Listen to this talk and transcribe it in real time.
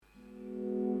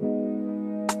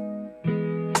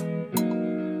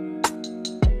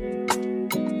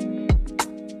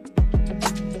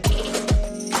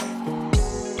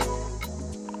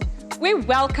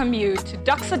welcome you to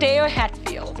Doxodeo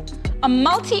Hatfield, a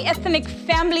multi-ethnic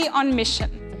family on mission,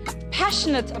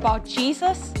 passionate about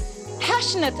Jesus,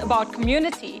 passionate about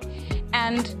community,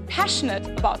 and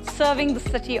passionate about serving the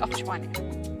city of Tshwane.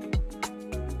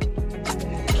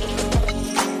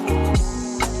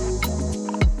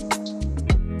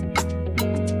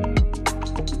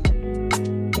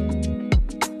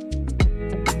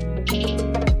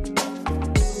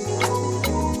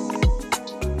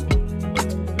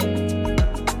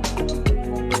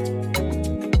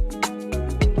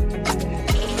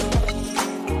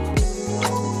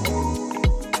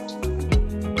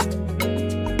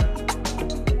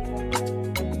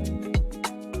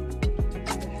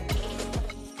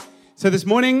 So this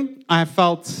morning, I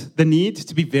felt the need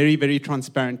to be very, very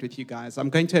transparent with you guys.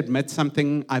 I'm going to admit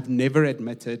something I've never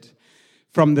admitted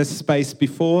from this space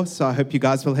before, so I hope you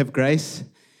guys will have grace.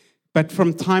 But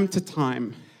from time to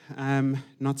time,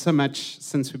 not so much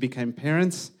since we became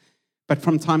parents, but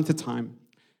from time to time,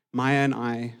 Maya and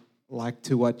I like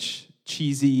to watch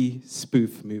cheesy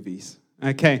spoof movies.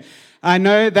 Okay, I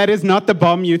know that is not the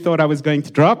bomb you thought I was going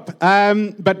to drop,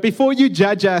 but before you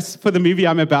judge us for the movie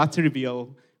I'm about to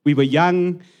reveal, we were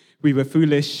young, we were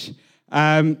foolish,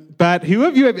 but who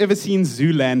of you have ever seen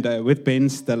Zoolander with Ben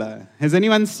Stiller? Has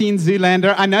anyone seen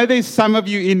Zoolander? I know there's some of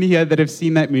you in here that have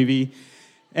seen that movie.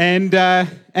 And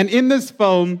in this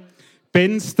film,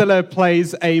 Ben Stiller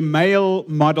plays a male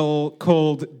model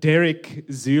called Derek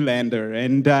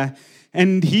Zoolander.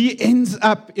 And he ends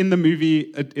up in the movie,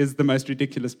 it is the most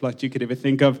ridiculous plot you could ever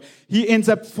think of, he ends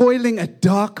up foiling a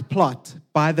dark plot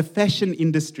by the fashion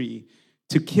industry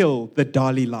to kill the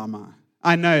Dalai Lama.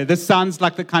 I know, this sounds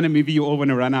like the kind of movie you all want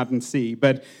to run out and see,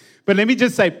 but let me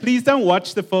just say, please don't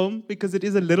watch the film because it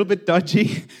is a little bit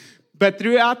dodgy. But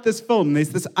throughout this film,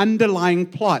 there's this underlying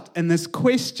plot and this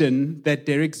question that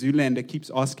Derek Zoolander keeps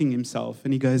asking himself.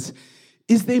 And he goes,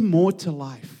 is there more to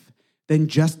life than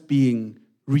just being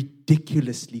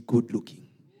ridiculously good looking?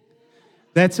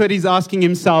 That's what he's asking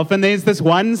himself. And there's this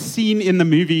one scene in the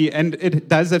movie, and it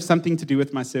does have something to do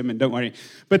with my sermon, don't worry.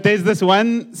 But there's this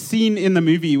one scene in the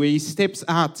movie where he steps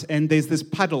out and there's this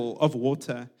puddle of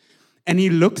water. And he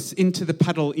looks into the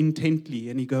puddle intently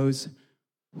and he goes,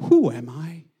 who am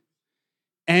I?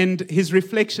 And his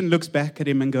reflection looks back at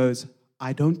him and goes,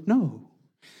 I don't know.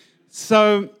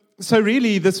 So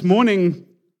really this morning,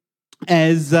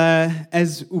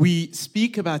 as we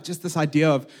speak about just this idea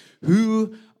of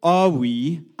who are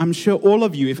we, I'm sure all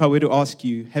of you, if I were to ask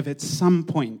you, have at some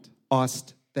point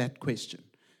asked that question.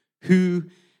 Who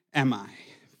am I?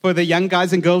 For the young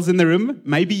guys and girls in the room,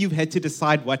 maybe you've had to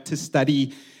decide what to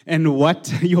study and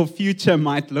what your future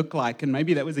might look like. And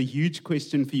maybe that was a huge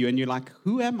question for you. And you're like,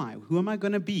 who am I? Who am I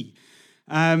going to be?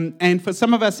 And for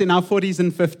some of us in our 40s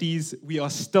and 50s, we are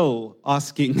still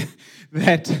asking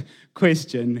that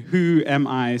question, who am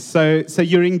I? So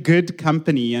you're in good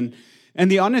company. And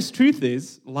the honest truth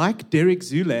is, like Derek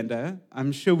Zoolander,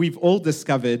 I'm sure we've all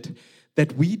discovered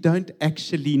that we don't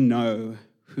actually know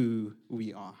who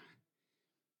we are.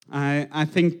 I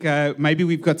think maybe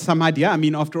we've got some idea. I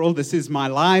mean, after all, this is my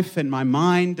life and my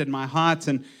mind and my heart.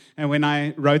 And when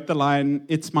I wrote the line,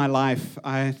 it's my life,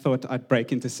 I thought I'd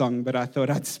break into song, but I thought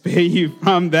I'd spare you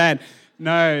from that.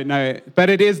 No, but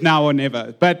it is now or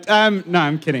never. But no,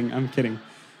 I'm kidding.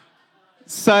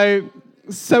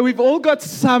 So we've all got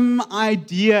some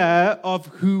idea of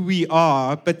who we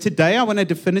are, but today I want to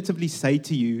definitively say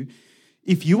to you,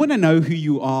 if you want to know who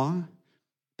you are,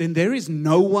 then there is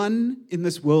no one in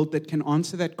this world that can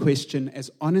answer that question as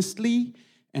honestly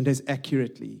and as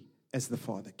accurately as the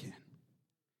Father can.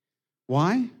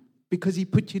 Why? Because He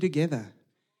put you together,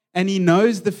 and He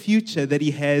knows the future that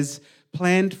He has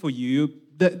planned for you.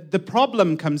 The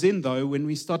problem comes in, though, when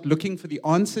we start looking for the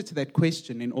answer to that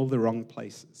question in all the wrong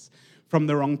places, from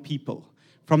the wrong people,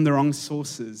 from the wrong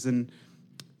sources. And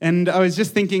I was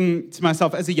just thinking to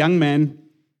myself, as a young man,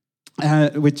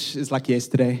 which is like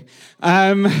yesterday,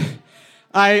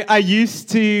 I used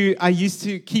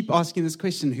to keep asking this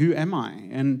question, who am I?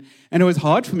 And it was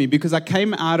hard for me because I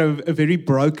came out of a very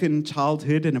broken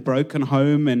childhood and a broken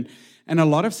home, and a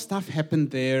lot of stuff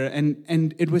happened there.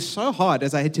 And it was so hard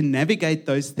as I had to navigate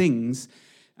those things.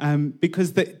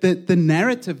 Because the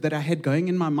narrative that I had going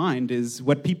in my mind is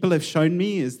what people have shown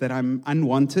me is that I'm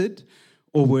unwanted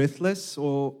or worthless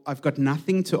or I've got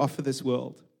nothing to offer this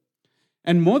world.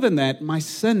 And more than that, my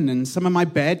sin and some of my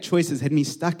bad choices had me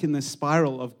stuck in this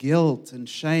spiral of guilt and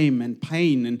shame and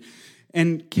pain.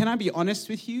 And can I be honest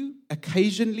with you?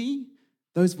 Occasionally,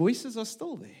 those voices are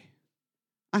still there.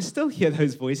 I still hear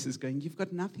those voices going, you've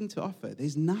got nothing to offer.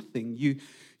 There's nothing.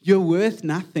 You're worth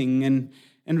nothing.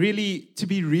 really, to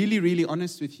be really, really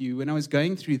honest with you, when I was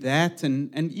going through that,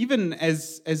 and even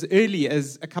as early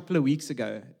as a couple of weeks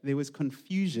ago, there was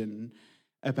confusion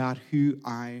about who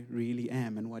I really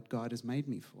am and what God has made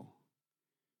me for.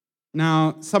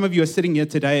 Now, some of you are sitting here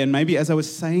today, and maybe as I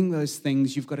was saying those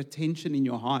things, you've got a tension in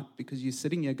your heart because you're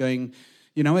sitting here going,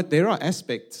 you know what, there are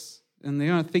aspects, and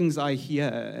there are things I hear,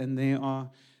 and there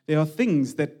are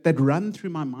things that run through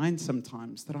my mind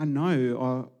sometimes that I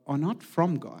know are not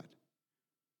from God.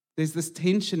 There's this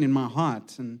tension in my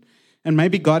heart, and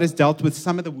maybe God has dealt with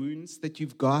some of the wounds that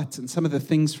you've got and some of the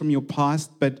things from your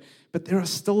past, but there are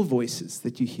still voices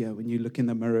that you hear when you look in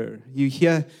the mirror. You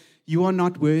hear, you are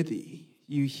not worthy.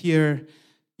 You hear,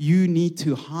 you need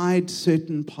to hide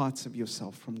certain parts of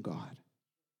yourself from God.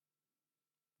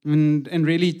 And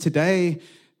really today,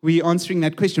 we're answering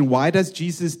that question. Why does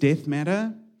Jesus' death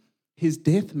matter? His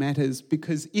death matters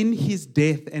because in his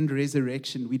death and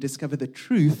resurrection, we discover the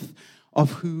truth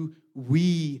of who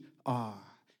we are.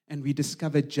 And we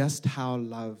discover just how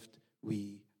loved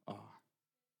we are.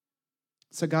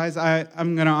 So guys,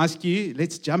 I'm going to ask you,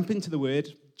 let's jump into the word.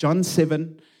 John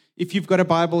 7. If you've got a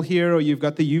Bible here or you've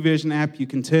got the YouVersion app, you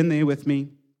can turn there with me.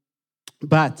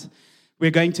 But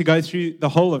we're going to go through the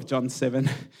whole of John 7.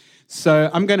 So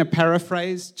I'm going to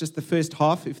paraphrase just the first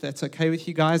half, if that's okay with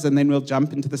you guys, and then we'll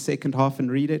jump into the second half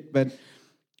and read it.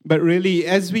 But really,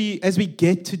 as we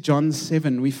get to John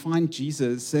 7, we find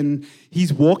Jesus, and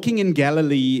he's walking in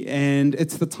Galilee, and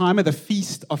it's the time of the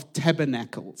Feast of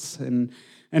Tabernacles.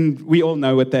 And we all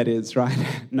know what that is, right?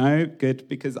 No? Good,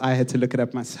 because I had to look it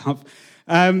up myself.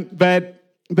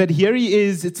 But here he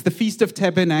is, it's the Feast of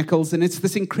Tabernacles, and it's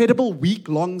this incredible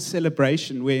week-long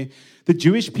celebration where the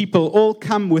Jewish people all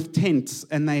come with tents,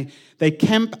 and they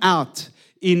camp out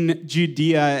in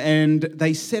Judea, and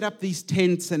they set up these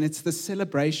tents, and it's the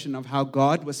celebration of how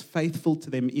God was faithful to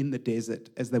them in the desert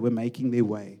as they were making their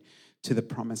way to the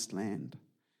promised land.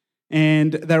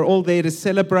 And they're all there to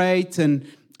celebrate, and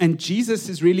Jesus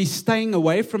is really staying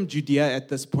away from Judea at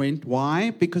this point. Why?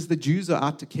 Because the Jews are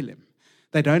out to kill him.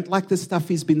 They don't like the stuff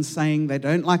he's been saying. They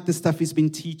don't like the stuff he's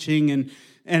been teaching.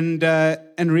 And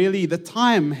really, the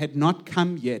time had not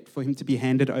come yet for him to be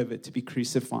handed over to be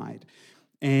crucified.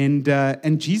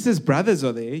 And Jesus' brothers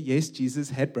are there. Yes, Jesus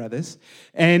had brothers.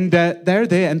 And they're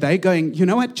there, and they're going, you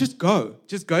know what? Just go.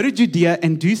 Just go to Judea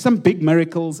and do some big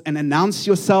miracles and announce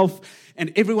yourself,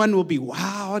 and everyone will be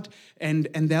wowed, and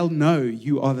they'll know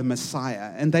you are the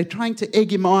Messiah. And they're trying to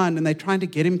egg him on, and they're trying to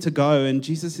get him to go. And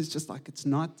Jesus is just like, it's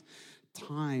not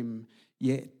time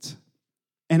yet.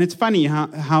 And it's funny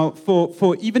how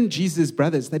for even Jesus'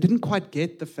 brothers, they didn't quite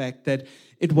get the fact that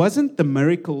it wasn't the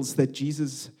miracles that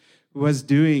Jesus was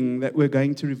doing that were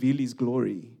going to reveal his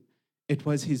glory. It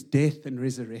was his death and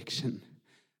resurrection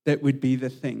that would be the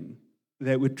thing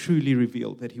that would truly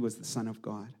reveal that he was the Son of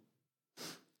God.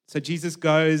 So Jesus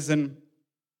goes and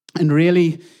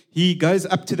really he goes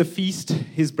up to the feast.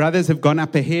 His brothers have gone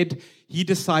up ahead. He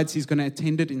decides he's going to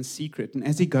attend it in secret. And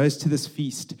as he goes to this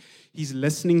feast, he's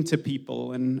listening to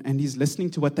people and he's listening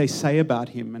to what they say about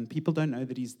him. And people don't know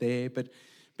that he's there, but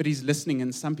he's listening.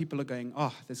 And some people are going,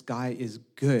 oh, this guy is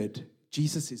good.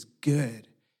 Jesus is good.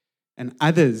 And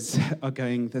others are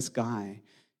going, this guy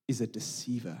is a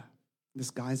deceiver.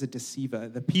 This guy's a deceiver.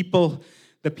 The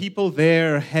people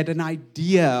there had an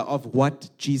idea of what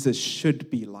Jesus should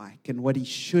be like and what he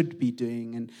should be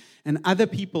doing. And other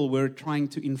people were trying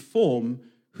to inform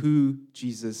who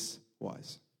Jesus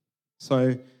was.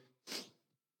 So,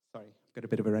 sorry, I've got a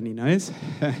bit of a runny nose.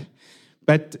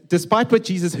 But despite what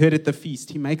Jesus heard at the feast,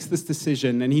 he makes this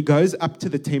decision and he goes up to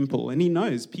the temple and he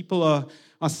knows people are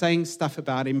saying stuff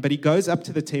about him, but he goes up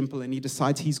to the temple and he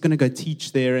decides he's going to go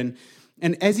teach there. And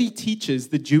as he teaches,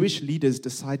 the Jewish leaders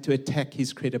decide to attack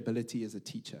his credibility as a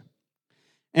teacher.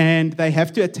 And they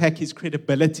have to attack his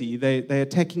credibility. They're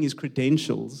attacking his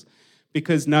credentials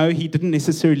because, no, he didn't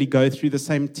necessarily go through the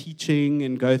same teaching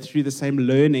and go through the same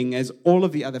learning as all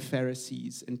of the other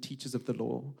Pharisees and teachers of the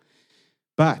law.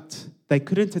 But they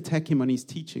couldn't attack him on his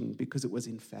teaching because it was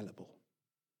infallible.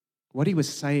 What he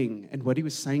was saying and what he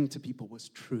was saying to people was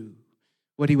true.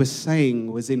 What he was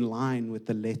saying was in line with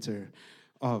the letter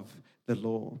of the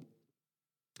law.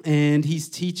 And he's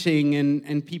teaching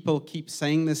and people keep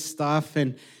saying this stuff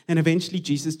and eventually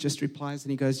Jesus just replies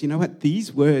and he goes, you know what?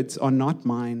 These words are not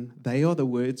mine. They are the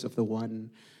words of the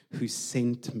one who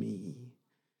sent me.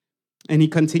 And he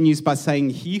continues by saying,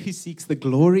 he who seeks the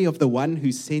glory of the one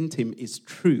who sent him is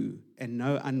true and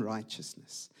no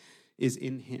unrighteousness is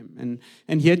in him.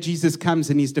 And here Jesus comes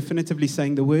and he's definitively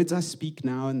saying, the words I speak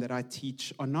now and that I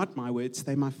teach are not my words,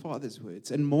 they're my Father's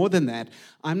words. And more than that,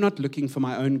 I'm not looking for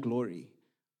my own glory.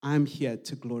 I'm here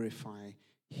to glorify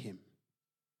him.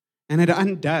 And it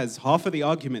undoes half of the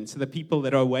arguments of the people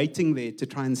that are waiting there to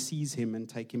try and seize him and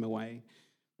take him away.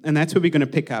 And that's where we're going to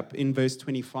pick up in verse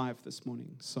 25 this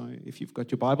morning. So if you've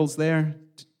got your Bibles there,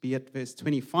 be at verse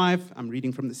 25. I'm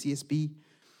reading from the CSB.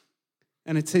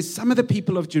 And it says, some of the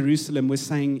people of Jerusalem were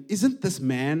saying, isn't this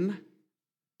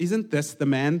the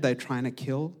man they're trying to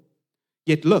kill?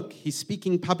 Yet look, he's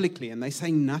speaking publicly and they're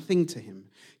saying nothing to him.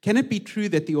 Can it be true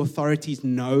that the authorities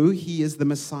know he is the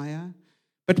Messiah?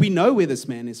 But we know where this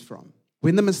man is from.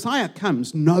 When the Messiah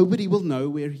comes, nobody will know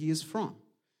where he is from.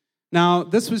 Now,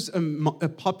 this was a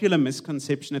popular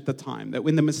misconception at the time, that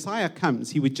when the Messiah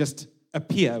comes, he would just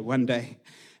appear one day,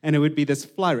 and it would be this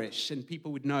flourish, and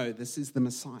people would know this is the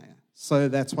Messiah. So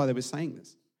that's why they were saying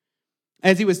this.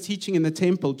 As he was teaching in the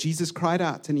temple, Jesus cried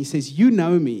out, and he says, you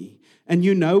know me, and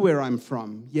you know where I'm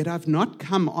from, yet I've not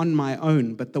come on my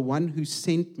own, but the one who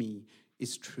sent me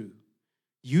is true.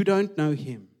 You don't know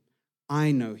him.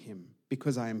 I know him,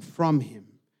 because I am from him,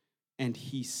 and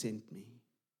he sent me.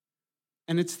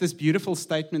 And it's this beautiful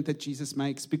statement that Jesus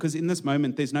makes, because in this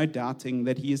moment, there's no doubting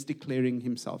that he is declaring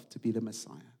himself to be the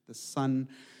Messiah, the Son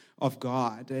of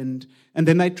God. And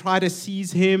then they try to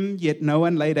seize him, yet no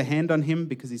one laid a hand on him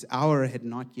because his hour had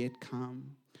not yet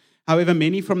come. However,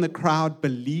 many from the crowd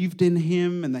believed in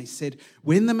him, and they said,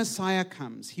 when the Messiah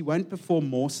comes, he won't perform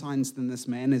more signs than this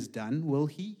man has done, will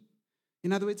he?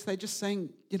 In other words, they're just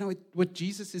saying, what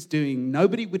Jesus is doing,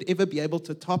 nobody would ever be able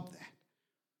to top that.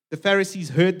 The Pharisees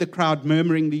heard the crowd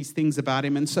murmuring these things about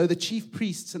him, and so the chief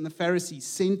priests and the Pharisees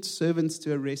sent servants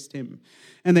to arrest him.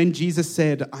 And then Jesus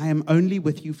said, I am only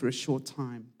with you for a short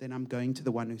time, then I'm going to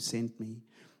the one who sent me.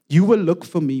 You will look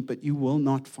for me, but you will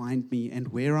not find me, and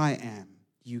where I am,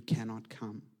 you cannot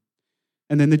come.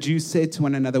 And then the Jews said to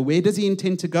one another, where does he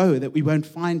intend to go that we won't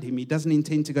find him? He doesn't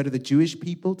intend to go to the Jewish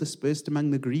people dispersed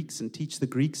among the Greeks and teach the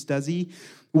Greeks, does he?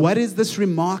 What is this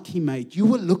remark he made? You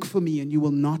will look for me and you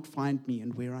will not find me,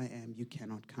 and where I am, you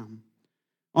cannot come.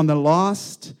 On the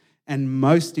last and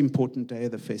most important day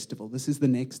of the festival, this is the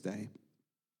next day,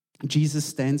 Jesus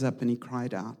stands up and he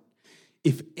cried out,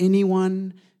 if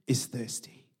anyone is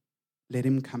thirsty, let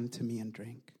him come to me and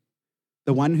drink.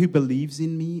 The one who believes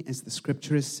in me, as the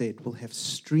scripture has said, will have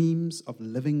streams of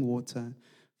living water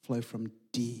flow from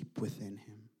deep within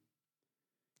him.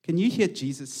 Can you hear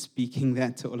Jesus speaking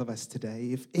that to all of us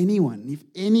today? If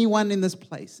anyone in this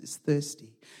place is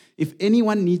thirsty, if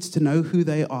anyone needs to know who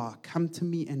they are, come to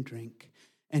me and drink,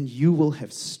 and you will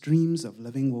have streams of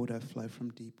living water flow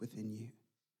from deep within you.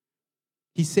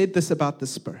 He said this about the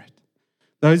Spirit.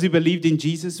 Those who believed in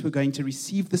Jesus were going to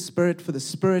receive the Spirit, for the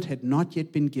Spirit had not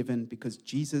yet been given because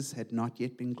Jesus had not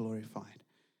yet been glorified.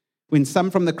 When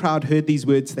some from the crowd heard these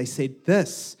words, they said,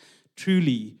 this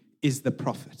truly is the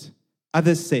prophet.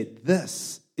 Others said,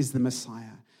 this is the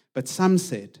Messiah. But some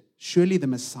said, surely the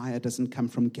Messiah doesn't come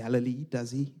from Galilee, does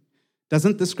he?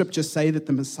 Doesn't the scripture say that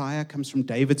the Messiah comes from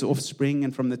David's offspring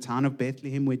and from the town of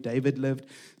Bethlehem where David lived?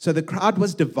 So the crowd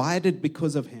was divided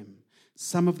because of him.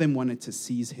 Some of them wanted to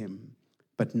seize him,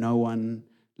 but no one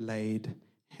laid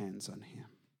hands on him.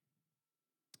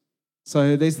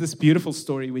 So there's this beautiful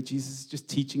story where Jesus is just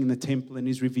teaching in the temple and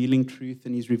he's revealing truth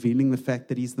and he's revealing the fact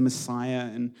that he's the Messiah.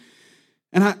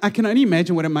 And I can only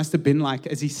imagine what it must have been like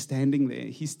as he's standing there.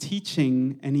 He's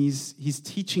teaching and he's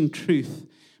teaching truth,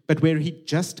 but where he'd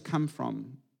just come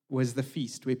from was the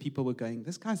feast where people were going,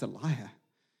 this guy's a liar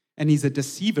and he's a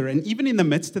deceiver. And even in the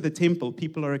midst of the temple,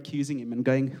 people are accusing him and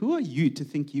going, who are you to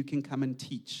think you can come and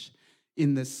teach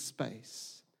in this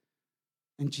space?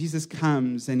 And Jesus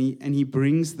comes and he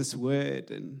brings this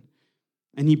word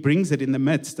and he brings it in the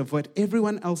midst of what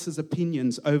everyone else's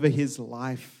opinions over his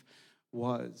life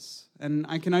was. And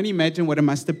I can only imagine what it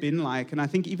must have been like. And I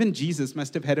think even Jesus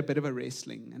must have had a bit of a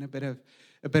wrestling and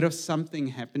a bit of something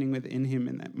happening within him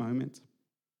in that moment.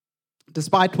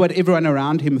 Despite what everyone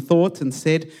around him thought and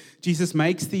said, Jesus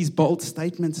makes these bold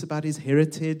statements about his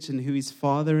heritage and who his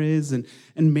father is, and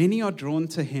many are drawn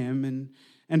to him.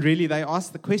 And really they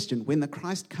ask the question, when the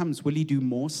Christ comes, will he do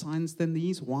more signs than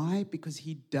these? Why? Because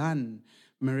he'd done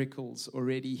miracles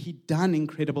already. He'd done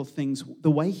incredible things.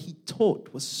 The way he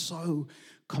taught was so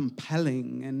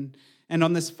compelling. And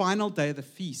on this final day of the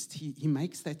feast, he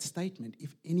makes that statement,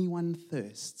 if anyone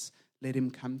thirsts, let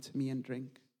him come to me and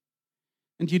drink.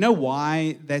 And do you know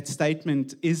why that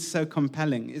statement is so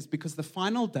compelling? Is because the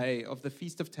final day of the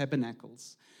Feast of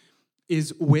Tabernacles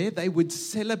is where they would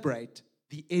celebrate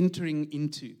the entering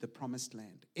into the promised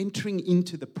land, entering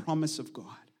into the promise of God.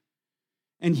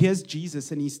 And here's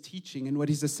Jesus and he's teaching, and what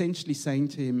he's essentially saying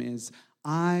to him is,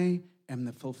 I am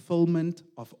the fulfillment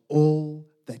of all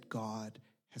that God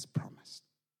has promised.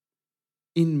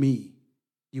 In me,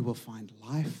 you will find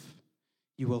life,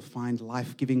 you will find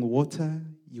life-giving water,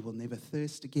 you will never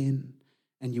thirst again,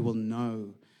 and you will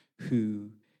know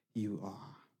who you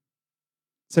are.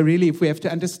 So really, if we have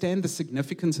to understand the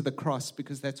significance of the cross,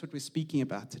 because that's what we're speaking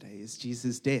about today, is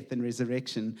Jesus' death and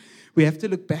resurrection, we have to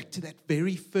look back to that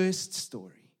very first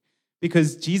story.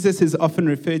 Because Jesus is often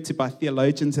referred to by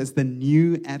theologians as the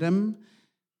new Adam,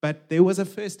 but there was a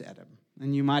first Adam,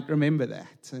 and you might remember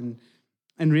that.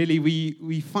 And really,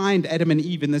 we find Adam and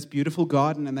Eve in this beautiful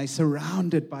garden, and they're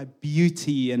surrounded by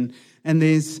beauty, and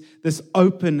there's this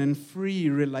open and free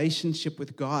relationship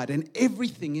with God. And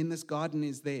everything in this garden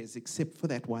is theirs, except for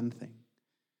that one thing.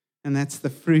 And that's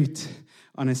the fruit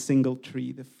on a single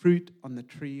tree, the fruit on the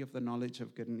tree of the knowledge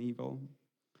of good and evil.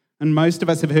 And most of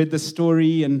us have heard this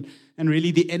story, and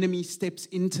really the enemy steps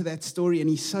into that story, and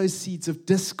he sows seeds of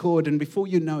discord, and before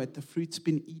you know it, the fruit's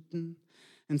been eaten.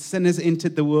 And sin has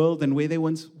entered the world, and where there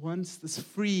was once this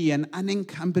free and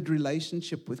unencumbered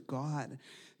relationship with God,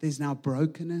 there's now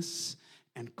brokenness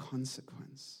and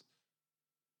consequence.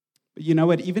 But you know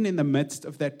what? Even in the midst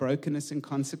of that brokenness and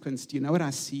consequence, do you know what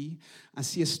I see? I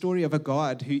see a story of a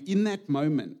God who, in that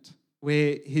moment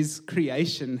where his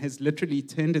creation has literally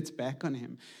turned its back on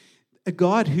him, a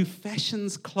God who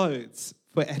fashions clothes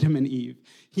for Adam and Eve.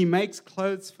 He makes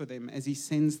clothes for them as he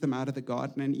sends them out of the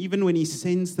garden. And even when he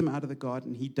sends them out of the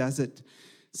garden, he does it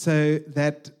so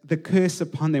that the curse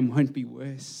upon them won't be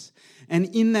worse. And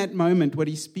in that moment, what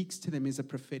he speaks to them is a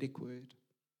prophetic word.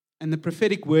 And the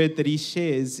prophetic word that he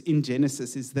shares in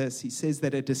Genesis is this. He says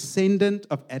that a descendant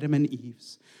of Adam and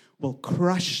Eve's will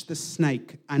crush the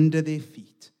snake under their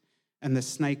feet, and the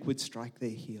snake would strike their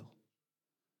heel.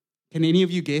 Can any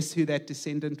of you guess who that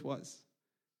descendant was?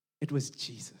 It was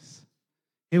Jesus.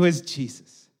 It was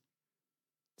Jesus.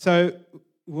 So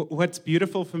what's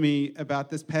beautiful for me about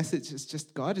this passage is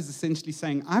just God is essentially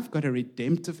saying, I've got a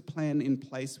redemptive plan in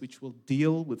place which will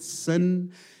deal with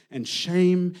sin and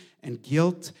shame and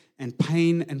guilt and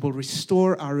pain and will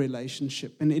restore our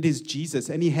relationship. And it is Jesus.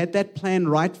 And he had that plan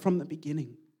right from the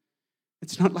beginning.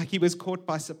 It's not like he was caught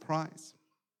by surprise.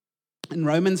 And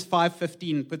Romans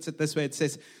 5:15 puts it this way. It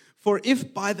says, for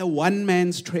if by the one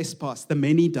man's trespass the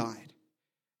many died,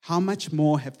 how much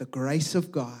more have the grace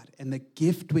of God and the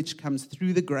gift which comes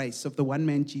through the grace of the one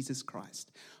man, Jesus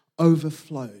Christ,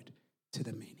 overflowed to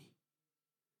the many?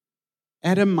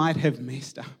 Adam might have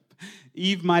messed up.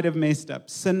 Eve might have messed up.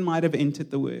 Sin might have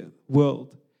entered the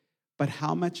world. But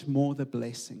how much more the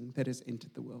blessing that has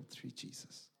entered the world through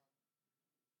Jesus?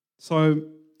 So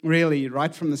really,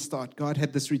 right from the start, God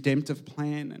had this redemptive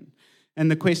plan, and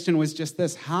the question was just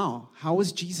this: how? How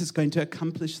was Jesus going to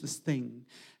accomplish this thing?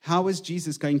 How was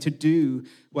Jesus going to do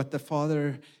what the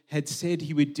Father had said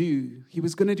he would do? He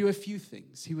was going to do a few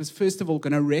things. He was, first of all,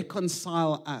 going to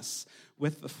reconcile us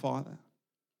with the Father.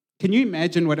 Can you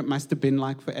imagine what it must have been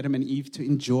like for Adam and Eve to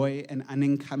enjoy an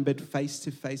unencumbered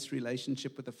face-to-face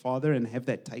relationship with the Father and have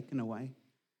that taken away?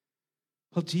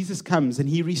 Well, Jesus comes and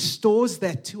he restores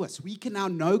that to us. We can now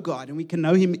know God and we can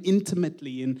know him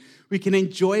intimately and we can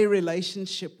enjoy a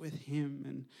relationship with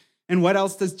him. And what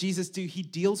else does Jesus do? He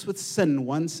deals with sin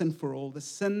once and for all, the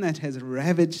sin that has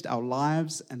ravaged our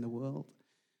lives and the world.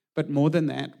 But more than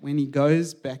that, when he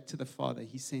goes back to the Father,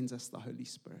 he sends us the Holy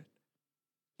Spirit.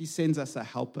 He sends us a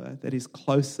helper that is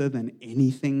closer than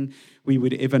anything we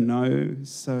would ever know,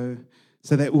 so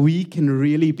that we can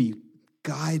really be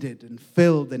guided and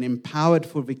filled and empowered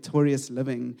for victorious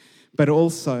living, but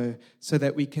also so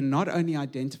that we can not only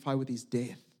identify with his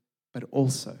death, but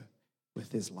also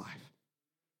with his life.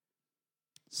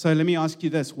 So let me ask you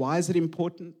this: why is it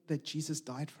important that Jesus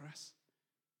died for us?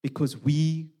 Because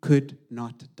we could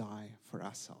not die for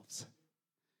ourselves.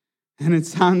 And it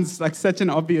sounds like such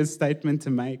an obvious statement to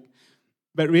make.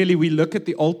 But really, we look at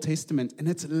the Old Testament, and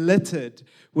it's littered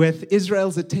with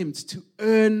Israel's attempts to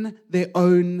earn their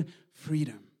own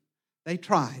freedom. They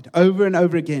tried over and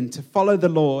over again to follow the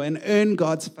law and earn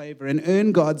God's favor and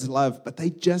earn God's love, but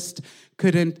they just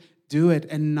couldn't do it.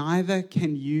 And neither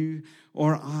can you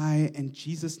or I, and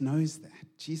Jesus knows that.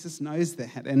 Jesus knows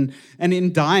that. And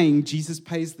in dying, Jesus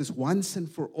pays this once and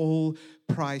for all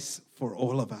price for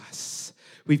all of us.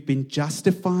 We've been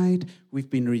justified, we've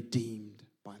been redeemed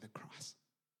by the cross.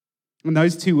 And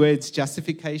those two words,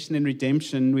 justification and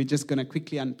redemption, we're just going to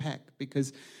quickly unpack,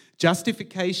 because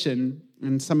justification,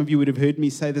 and some of you would have heard me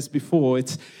say this before,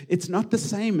 it's not the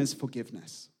same as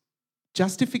forgiveness.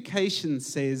 Justification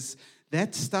says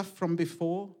that stuff from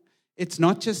before, it's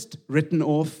not just written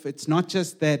off. It's not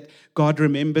just that God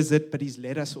remembers it, but he's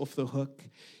let us off the hook.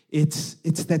 It's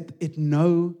that it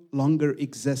no longer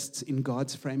exists in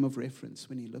God's frame of reference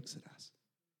when he looks at us.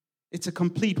 It's a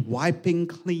complete wiping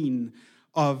clean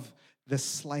of the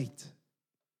slate.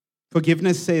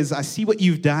 Forgiveness says, I see what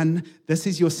you've done. This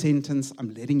is your sentence.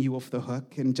 I'm letting you off the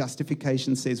hook. And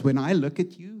justification says, when I look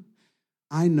at you,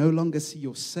 I no longer see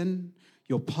your sin,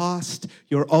 your past,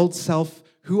 your old self.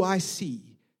 Who I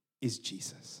see is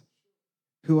Jesus.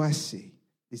 Who I see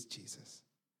is Jesus.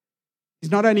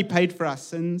 He's not only paid for our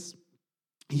sins,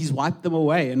 He's wiped them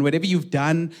away. And whatever you've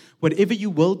done, whatever you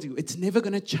will do, it's never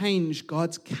going to change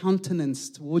God's countenance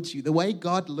towards you. The way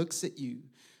God looks at you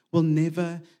will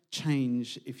never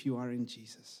change if you are in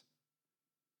Jesus.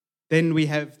 Then we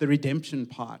have the redemption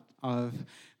part of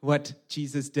what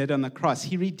Jesus did on the cross.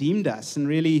 He redeemed us. And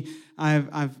really,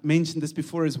 I've mentioned this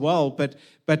before as well, but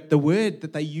the word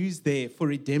that they use there for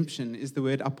redemption is the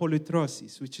word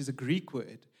apolutrosis, which is a Greek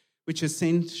word, which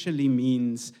essentially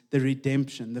means the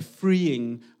redemption, the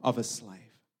freeing of a slave.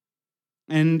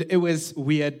 And it was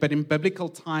weird, but in biblical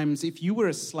times, if you were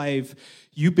a slave,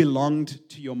 you belonged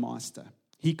to your master.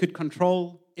 He could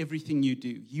control everything you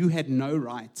do. You had no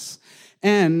rights.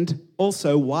 And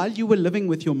also, while you were living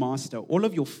with your master, all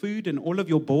of your food and all of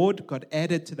your board got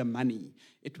added to the money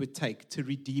it would take to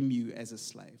redeem you as a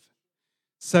slave.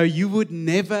 So you would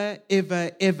never,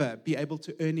 ever, ever be able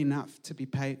to earn enough to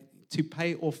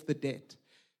pay off the debt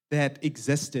that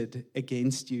existed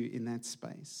against you in that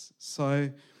space. So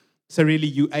really,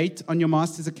 you ate on your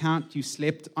master's account, you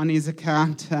slept on his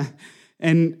account,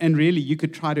 and really, you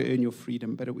could try to earn your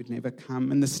freedom, but it would never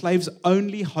come. And the slave's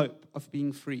only hope of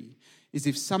being free is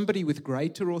if somebody with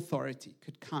greater authority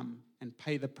could come and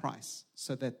pay the price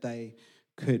so that they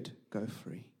could go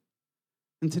free.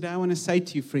 And today I want to say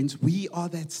to you, friends, we are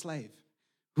that slave.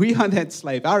 We are that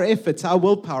slave. Our efforts, our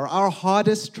willpower, our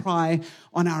hardest try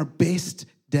on our best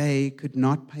day could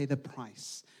not pay the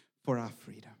price for our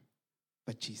freedom,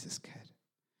 but Jesus could.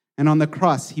 And on the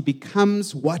cross, He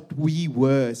becomes what we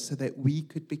were so that we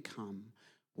could become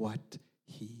what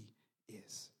He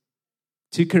is.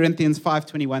 2 Corinthians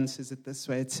 5:21 says it this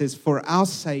way. It says, for our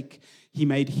sake, He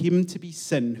made Him to be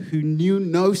sin who knew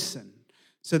no sin,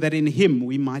 so that in Him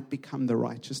we might become the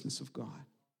righteousness of God.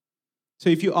 So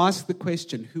if you ask the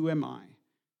question, who am I?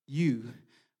 You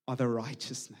are the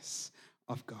righteousness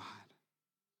of God.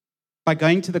 By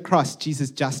going to the cross, Jesus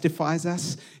justifies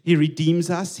us, He redeems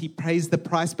us, He pays the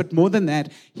price, but more than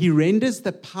that, He renders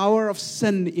the power of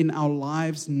sin in our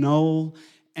lives null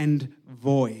and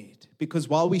void. Because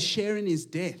while we share in His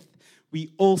death,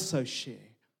 we also share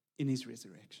in His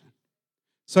resurrection.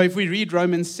 So if we read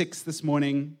Romans 6 this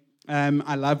morning,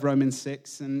 I love Romans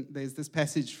 6, and there's this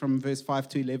passage from verse 5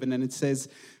 to 11, and it says,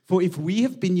 for if we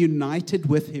have been united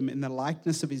with Him in the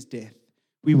likeness of His death,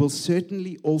 we will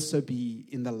certainly also be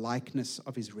in the likeness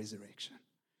of His resurrection.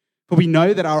 For we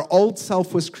know that our old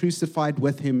self was crucified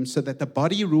with Him so that the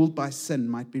body ruled by sin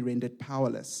might be rendered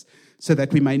powerless, so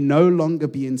that we may no longer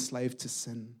be enslaved to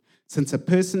sin, since a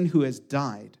person who has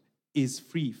died is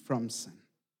free from sin.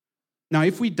 Now,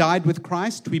 if we died with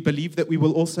Christ, we believe that we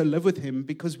will also live with Him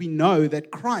because we know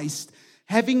that Christ,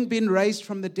 having been raised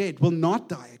from the dead, will not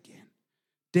die again.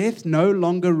 Death no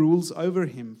longer rules over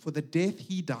Him. For the death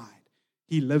He died,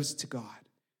 He lives to God.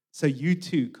 So you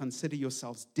too consider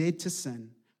yourselves dead to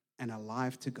sin and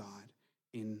alive to God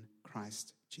in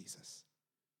Christ Jesus.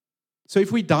 So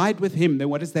if we died with Him, then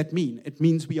what does that mean? It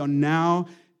means we are now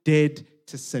dead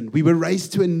to sin. We were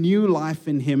raised to a new life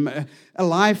in Him, a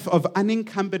life of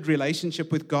unencumbered relationship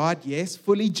with God, yes,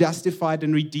 fully justified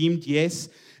and redeemed, yes.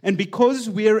 And because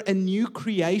we're a new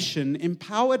creation,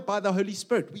 empowered by the Holy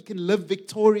Spirit, we can live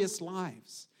victorious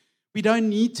lives. We don't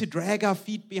need to drag our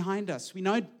feet behind us. We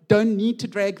don't need to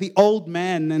drag the old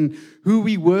man and who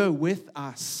we were with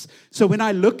us. So when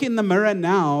I look in the mirror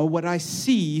now, what I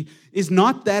see is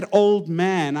not that old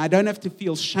man. I don't have to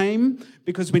feel shame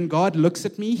because when God looks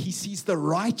at me, He sees the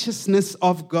righteousness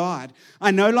of God.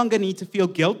 I no longer need to feel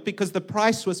guilt because the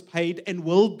price was paid and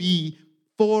will be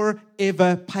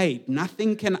forever paid.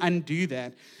 Nothing can undo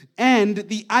that. And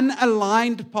the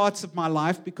unaligned parts of my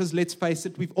life, because let's face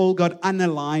it, we've all got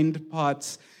unaligned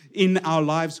parts in our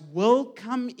lives, will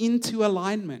come into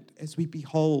alignment as we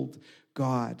behold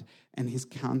God and His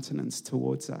countenance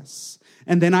towards us.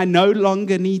 And then I no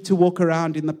longer need to walk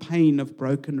around in the pain of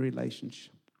broken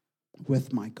relationship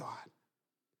with my God.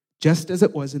 Just as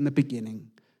it was in the beginning,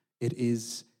 it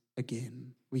is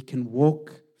again. We can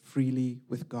walk freely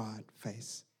with God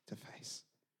face to face.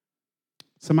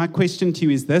 So my question to you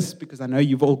is this, because I know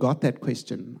you've all got that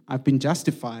question. I've been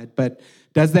justified, but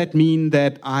does that mean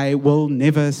that I will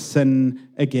never sin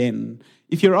again?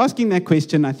 If you're asking that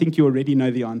question, I think you already know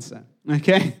the answer,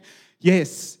 okay?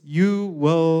 Yes, you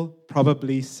will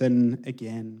probably sin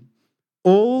again.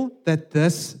 All that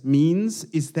this means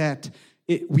is that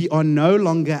we are no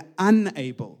longer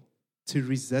unable to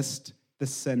resist the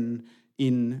sin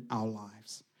in our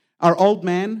lives. Our old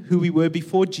man, who we were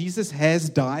before Jesus, has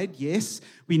died. Yes.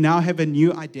 We now have a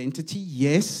new identity.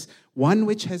 Yes. One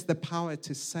which has the power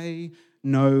to say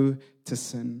no to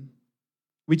sin.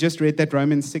 We just read that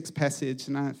Romans 6 passage,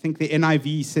 and I think the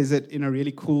NIV says it in a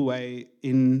really cool way.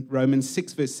 In Romans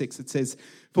 6, verse 6, it says,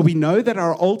 "For we know that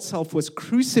our old self was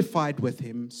crucified with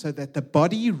him so that the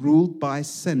body ruled by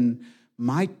sin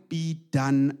might be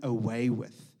done away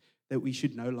with, that we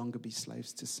should no longer be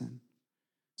slaves to sin."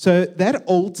 So that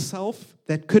old self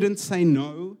that couldn't say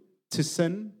no to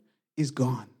sin is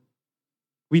gone.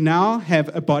 We now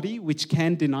have a body which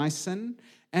can deny sin,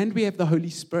 and we have the Holy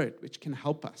Spirit which can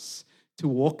help us to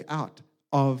walk out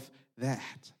of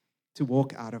that,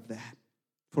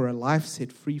 for a life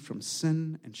set free from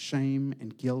sin and shame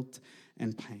and guilt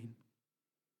and pain.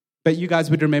 But you guys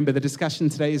would remember the discussion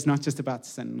today is not just about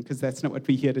sin, because that's not what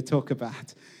we're here to talk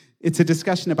about. It's a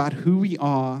discussion about who we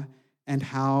are and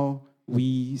how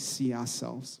we see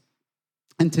ourselves.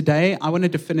 And today, I want to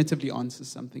definitively answer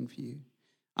something for you.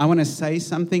 I want to say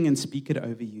something and speak it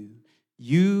over you.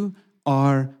 You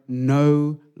are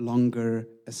no longer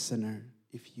a sinner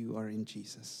if you are in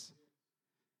Jesus.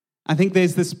 I think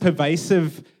there's this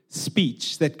pervasive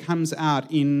speech that comes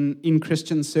out in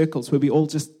Christian circles where we all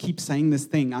just keep saying this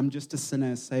thing, I'm just a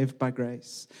sinner saved by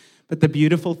grace. But the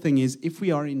beautiful thing is, if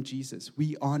we are in Jesus,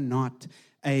 we are not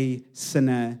a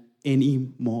sinner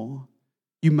anymore.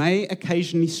 You may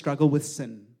occasionally struggle with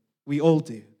sin. We all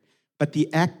do. But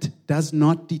the act does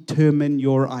not determine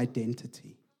your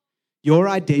identity. Your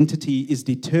identity is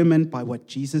determined by what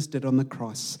Jesus did on the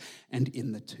cross and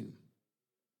in the tomb.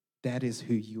 That is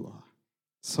who you are.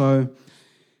 So,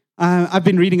 I've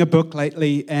been reading a book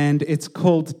lately, and it's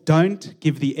called Don't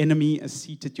Give the Enemy a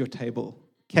Seat at Your Table.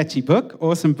 Catchy book,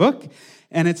 awesome book.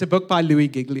 And it's a book by Louis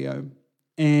Giglio.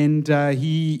 And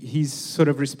he's sort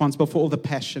of responsible for all the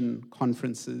Passion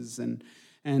conferences,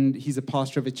 and he's a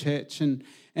pastor of a church. And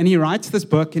he writes this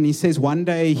book, and he says one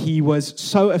day he was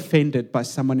so offended by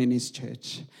someone in his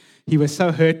church. He was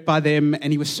so hurt by them,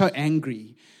 and he was so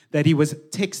angry that he was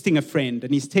texting a friend.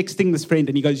 And he's texting this friend,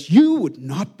 and he goes, "You would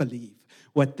not believe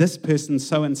what this person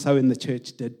so-and-so in the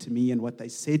church did to me and what they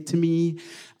said to me.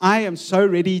 I am so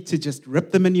ready to just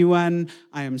rip them a new one.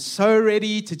 I am so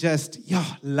ready to just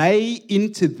lay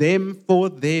into them for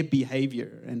their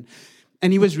behavior."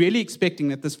 And he was really expecting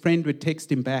that this friend would text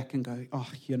him back and go,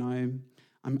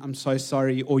 I'm so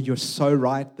sorry, or you're so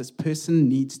right. This person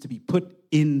needs to be put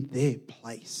in their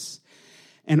place.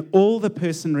 And all the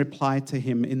person replied to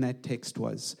him in that text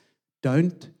was,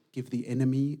 "Don't give the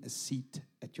enemy a seat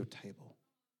at your table."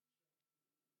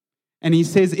 And he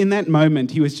says in that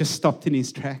moment, he was just stopped in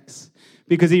his tracks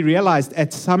because he realized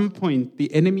at some point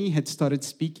the enemy had started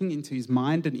speaking into his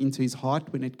mind and into his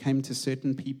heart when it came to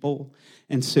certain people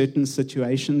and certain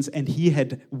situations, and he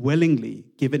had willingly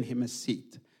given him a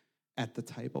seat at the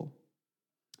table.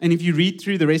 And if you read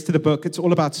through the rest of the book, it's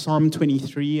all about Psalm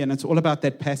 23, and it's all about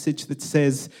that passage that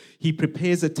says, "He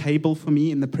prepares a table for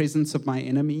me in the presence of my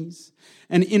enemies."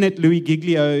 And in it, Louis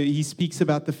Giglio, he speaks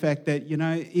about the fact that,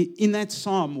 in that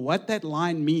psalm, what that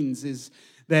line means is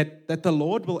that the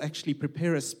Lord will actually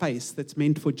prepare a space that's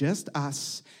meant for just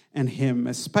us and him,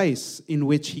 a space in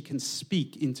which he can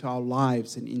speak into our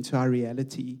lives and into our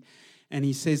reality. And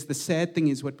he says the sad thing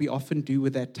is what we often do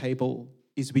with that table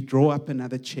is we draw up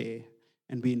another chair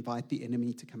and we invite the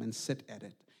enemy to come and sit at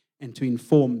it and to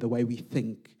inform the way we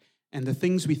think and the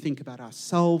things we think about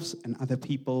ourselves and other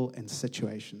people and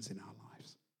situations in our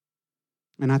lives.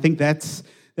 And I think that's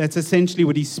essentially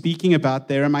what he's speaking about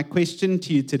there. And my question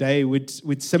to you today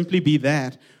would simply be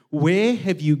that: where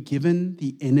have you given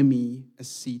the enemy a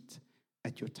seat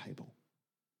at your table?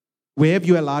 Where have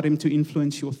you allowed him to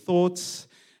influence your thoughts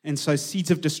and sow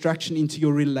seeds of destruction into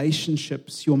your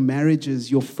relationships, your marriages,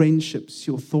 your friendships,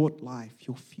 your thought life,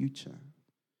 your future?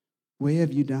 Where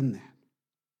have you done that?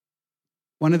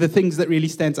 One of the things that really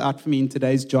stands out for me in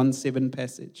today's John 7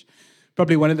 passage,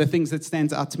 probably one of the things that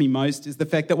stands out to me most, is the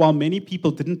fact that while many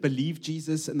people didn't believe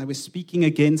Jesus and they were speaking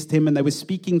against him and they were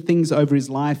speaking things over his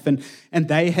life and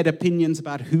they had opinions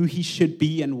about who he should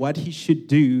be and what he should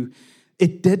do,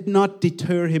 it did not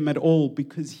deter him at all,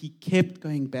 because he kept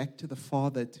going back to the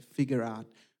Father to figure out,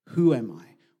 who am I?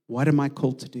 What am I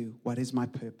called to do? What is my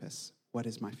purpose? What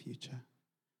is my future?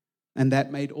 And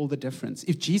that made all the difference.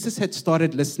 If Jesus had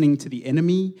started listening to the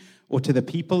enemy or to the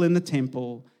people in the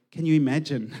temple, can you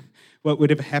imagine what would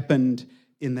have happened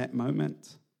in that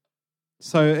moment?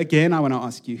 So again, I want to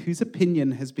ask you, whose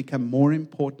opinion has become more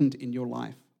important in your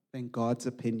life than God's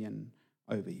opinion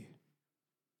over you?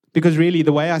 Because really,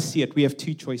 the way I see it, we have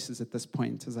two choices at this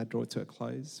point as I draw to a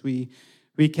close. We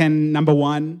can, number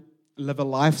one, live a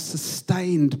life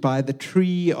sustained by the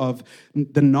tree of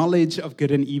the knowledge of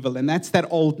good and evil. And that's that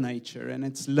old nature. And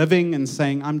it's living and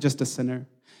saying, I'm just a sinner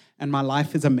and my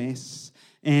life is a mess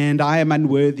and I am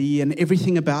unworthy and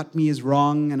everything about me is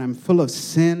wrong and I'm full of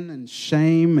sin and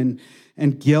shame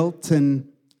and guilt. And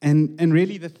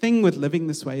really the thing with living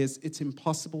this way is it's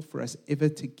impossible for us ever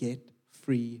to get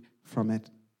free from it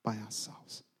by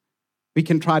ourselves. We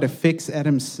can try to fix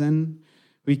Adam's sin.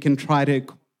 We can try to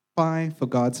qualify for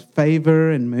God's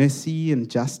favor and mercy and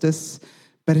justice,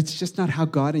 but it's just not how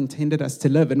God intended us to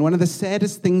live. And one of the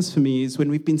saddest things for me is when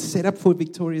we've been set up for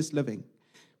victorious living,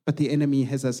 but the enemy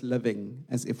has us living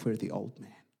as if we're the old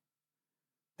man.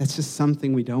 That's just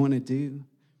something we don't want to do.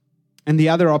 And the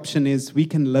other option is we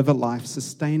can live a life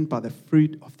sustained by the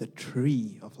fruit of the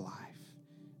tree of life.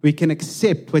 We can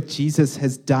accept what Jesus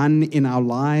has done in our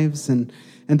lives and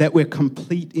that we're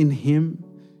complete in Him.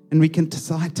 And we can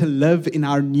decide to live in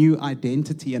our new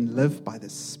identity and live by the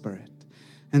Spirit.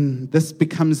 And this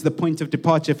becomes the point of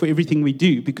departure for everything we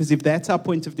do. Because if that's our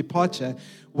point of departure,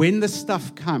 when the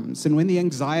stuff comes and when the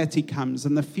anxiety comes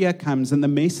and the fear comes and the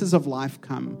messes of life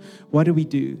come, what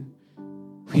do?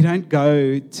 We don't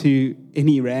go to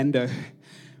any rando.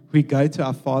 We go to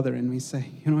our Father and we say,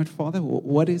 you know what, Father,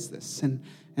 what is this? And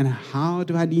how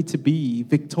do I need to be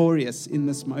victorious in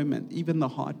this moment, even the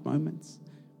hard moments?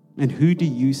 And who do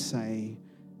you say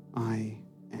I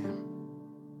am?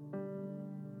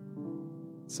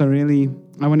 So really,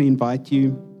 I want to invite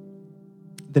you,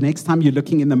 the next time you're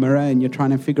looking in the mirror and you're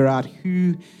trying to figure out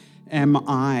who am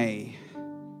I,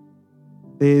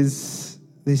 there's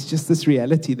just this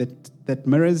reality that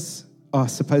mirrors are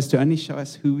supposed to only show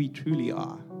us who we truly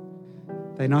are.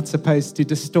 They're not supposed to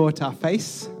distort our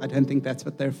face. I don't think that's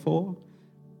what they're for.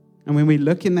 And when we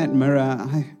look in that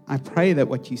mirror, I pray that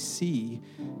what you see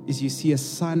is you see a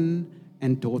son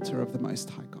and daughter of the Most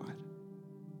High God.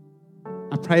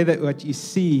 I pray that what you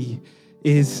see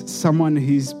is someone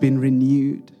who's been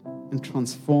renewed and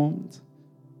transformed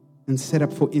and set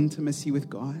up for intimacy with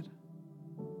God.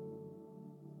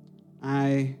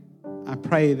 I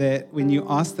pray that when you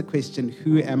ask the question,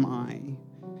 who am I?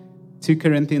 2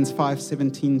 Corinthians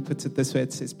 5:17 puts it this way.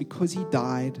 It says, because He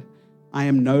died, I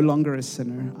am no longer a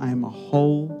sinner. I am a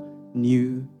whole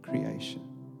new creation.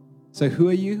 So who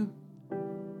are you?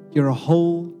 You're a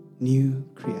whole new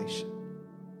creation.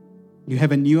 You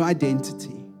have a new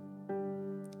identity.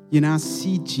 You now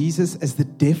see Jesus as the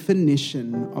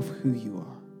definition of who you are.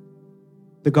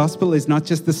 The gospel is not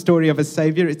just the story of a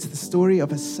Savior, it's the story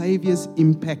of a Savior's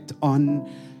impact on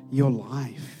your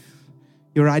life.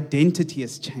 Your identity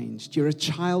has changed. You're a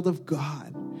child of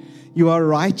God. You are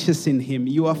righteous in Him.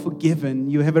 You are forgiven.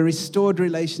 You have a restored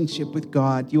relationship with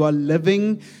God. You are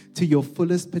living to your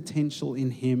fullest potential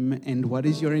in Him. And what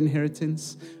is your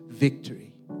inheritance?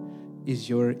 Victory is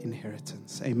your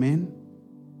inheritance. Amen?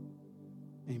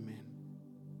 Amen.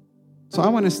 So I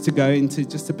want us to go into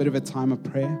just a bit of a time of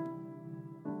prayer.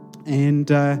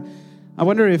 And I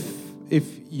wonder if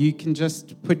you can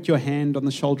just put your hand on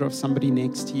the shoulder of somebody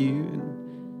next to you.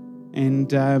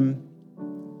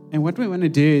 And what we want to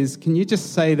do is, can you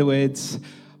just say the words,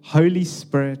 Holy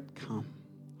Spirit, come.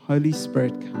 Holy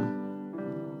Spirit, come.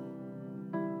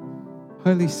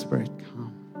 Holy Spirit,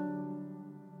 come.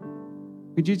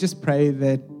 Would you just pray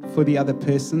that for the other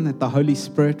person, that the Holy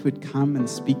Spirit would come and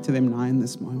speak to them now in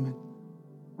this moment?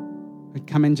 Would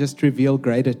come and just reveal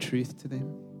greater truth to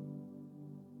them.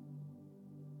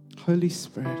 Holy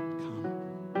Spirit, come.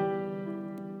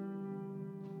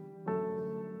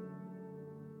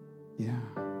 Yeah.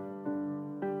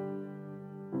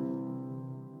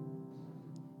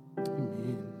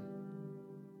 Amen.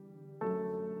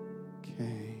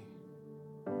 Okay.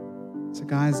 So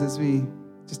guys, as we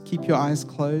just keep your eyes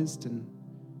closed and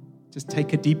just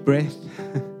take a deep breath.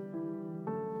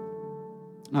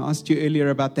 I asked you earlier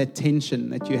about that tension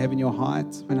that you have in your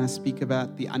heart when I speak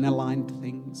about the unaligned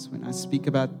things, when I speak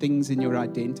about things in your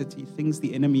identity, things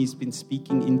the enemy's been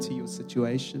speaking into your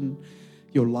situation,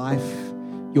 your life,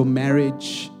 your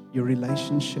marriage, your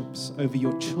relationships, over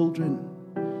your children,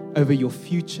 over your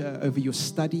future, over your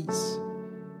studies,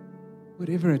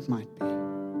 whatever it might be.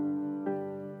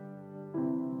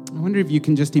 I wonder if you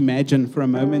can just imagine for a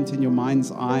moment in your mind's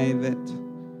eye that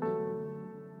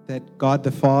God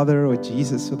the Father or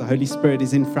Jesus or the Holy Spirit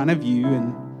is in front of you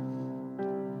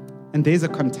and there's a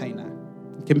container.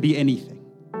 It can be anything.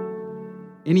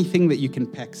 Anything that you can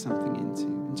pack something into.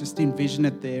 And just envision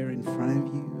it there in front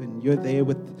of you. And you're there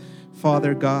with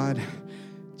Father God,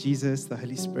 Jesus, the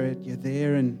Holy Spirit. You're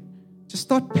there and just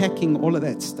start packing all of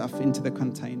that stuff into the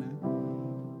container.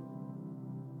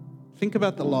 Think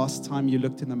about the last time you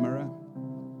looked in the mirror.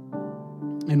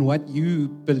 and what you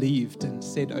believed and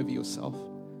said over yourself.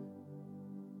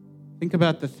 Think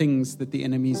about the things that the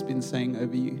enemy's been saying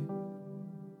over you,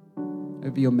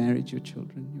 over your marriage, your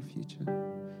children, your future.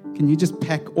 Can you just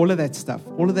pack all of that stuff,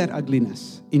 all of that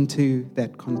ugliness into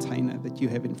that container that you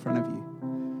have in front of you?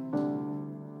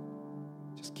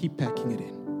 Just keep packing it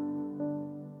in.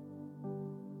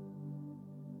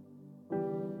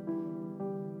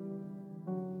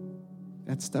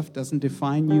 That stuff doesn't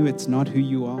define you. It's not who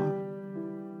you are.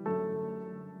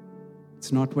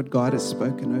 It's not what God has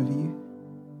spoken over you.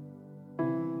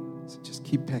 So just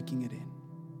keep packing it in.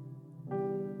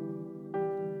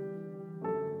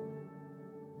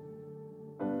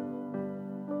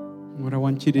 What I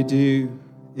want you to do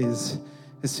is,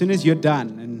 as soon as you're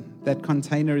done and that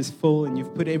container is full and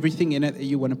you've put everything in it that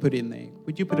you want to put in there,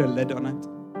 would you put a lid on it?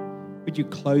 Would you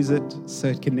close it so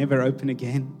it can never open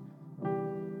again?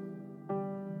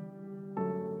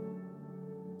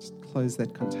 Just close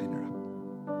that container up.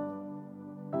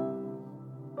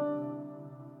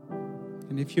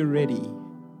 And if you're ready,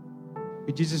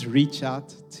 would you just reach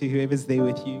out to whoever's there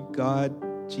with you, God,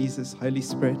 Jesus, Holy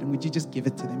Spirit, and would you just give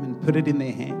it to them and put it in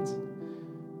their hands?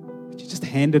 Would you just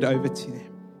hand it over to them?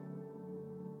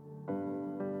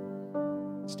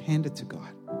 Just hand it to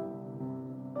God.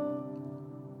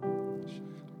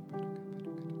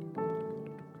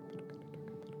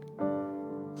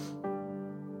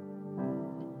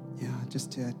 Yeah,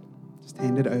 just do it. Just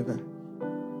hand it over.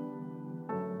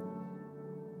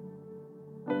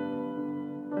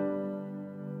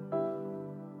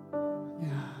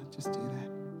 Just do that.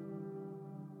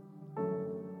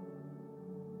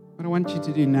 What I want you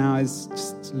to do now is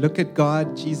just look at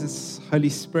God, Jesus, Holy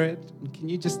Spirit, and can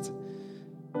you just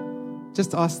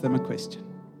ask them a question?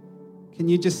 Can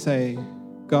you just say,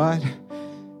 God,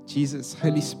 Jesus,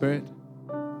 Holy Spirit,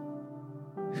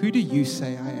 who do you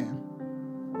say I am?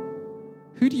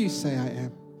 Who do you say I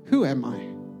am? Who am I?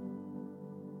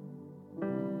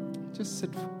 Just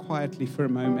sit quietly for a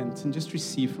moment and just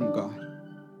receive from God.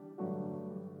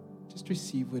 Just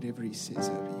receive whatever He says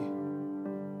over you.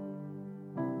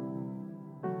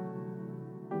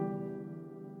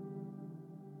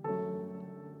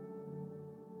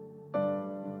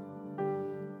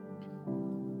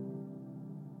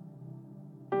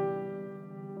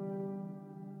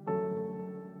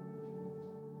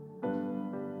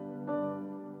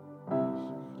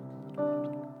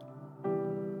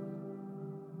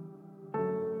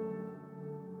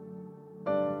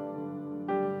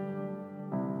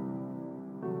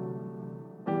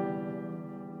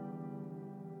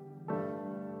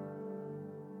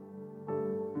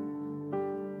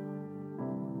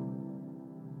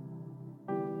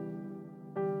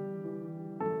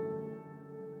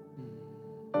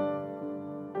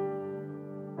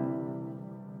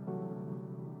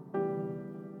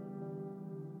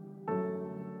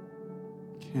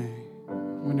 Okay. I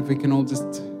wonder if we can all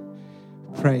just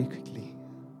pray quickly.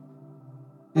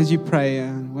 As you pray,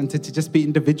 I wanted to just be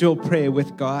individual prayer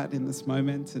with God in this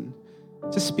moment and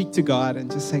just speak to God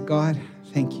and just say, God,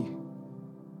 thank you.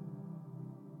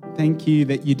 Thank you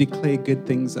that you declare good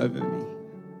things over me.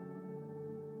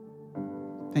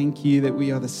 Thank you that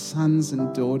we are the sons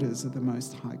and daughters of the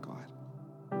Most High God.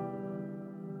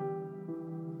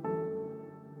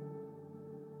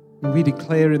 And we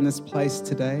declare in this place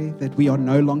today that we are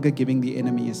no longer giving the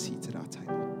enemy a seat at our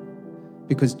table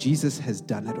because Jesus has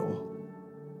done it all.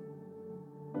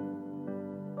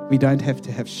 We don't have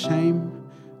to have shame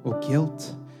or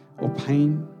guilt or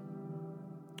pain.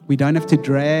 We don't have to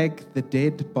drag the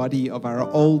dead body of our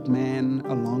old man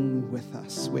along with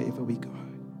us wherever we go.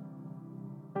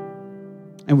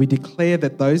 And we declare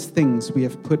that those things we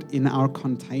have put in our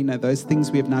container, those things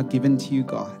we have now given to you,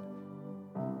 God,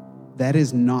 that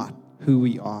is not who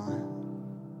we are.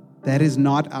 That is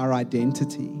not our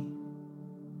identity.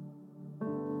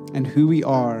 And who we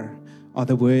are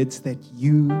the words that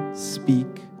you speak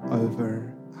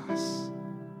over us.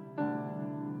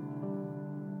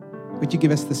 Would you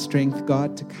give us the strength,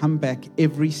 God, to come back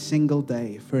every single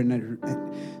day for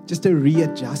just a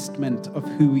readjustment of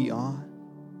who we are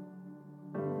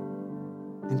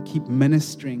and keep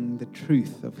ministering the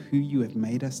truth of who you have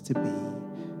made us to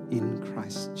be in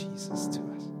Christ Jesus to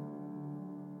us.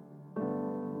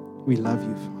 We love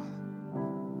you, Father.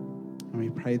 And we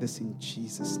pray this in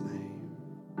Jesus'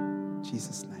 name.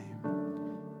 Jesus' name.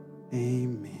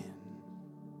 Amen.